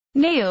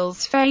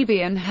Niels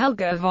Fabian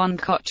Helge von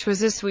Koch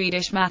was a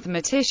Swedish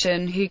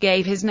mathematician who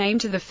gave his name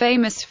to the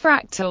famous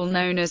fractal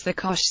known as the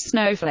Koch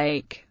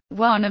snowflake,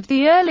 one of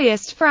the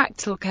earliest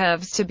fractal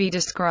curves to be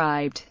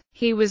described.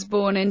 He was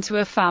born into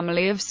a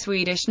family of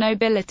Swedish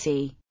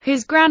nobility.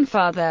 His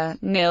grandfather,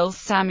 Niels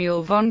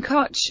Samuel von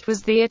Koch,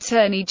 was the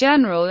Attorney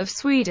General of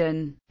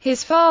Sweden.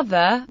 His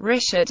father,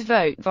 Richard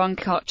von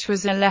Koch,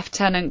 was a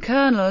lieutenant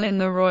colonel in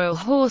the Royal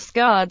Horse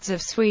Guards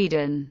of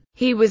Sweden.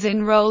 He was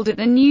enrolled at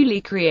the newly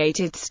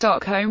created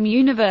Stockholm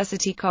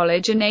University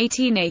College in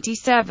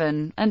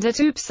 1887, and at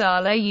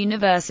Uppsala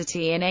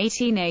University in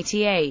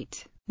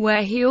 1888.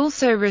 Where he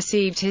also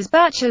received his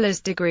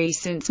bachelor's degree,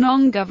 since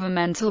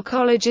non-governmental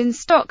college in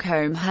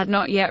Stockholm had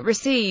not yet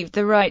received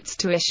the rights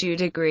to issue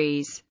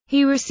degrees.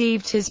 He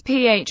received his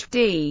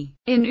Ph.D.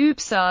 in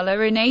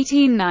Uppsala in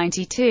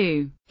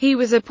 1892. He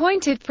was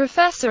appointed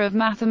professor of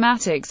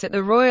mathematics at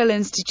the Royal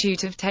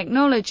Institute of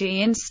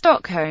Technology in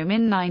Stockholm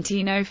in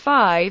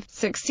 1905,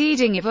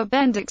 succeeding Ivar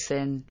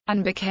Bendixen,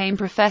 and became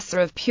professor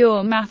of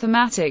pure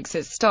mathematics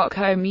at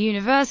Stockholm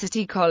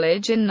University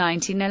College in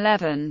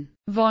 1911.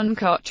 Von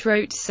Koch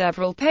wrote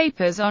several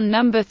papers on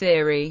number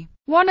theory.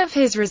 One of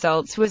his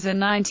results was a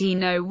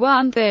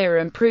 1901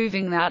 theorem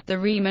proving that the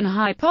Riemann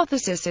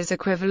hypothesis is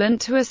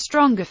equivalent to a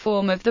stronger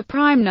form of the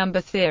prime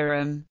number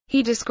theorem.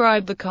 He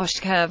described the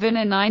Koch curve in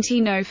a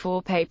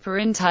 1904 paper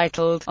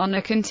entitled "On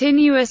a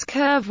Continuous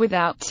Curve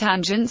Without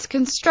Tangents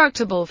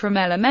Constructible from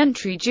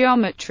Elementary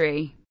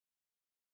Geometry."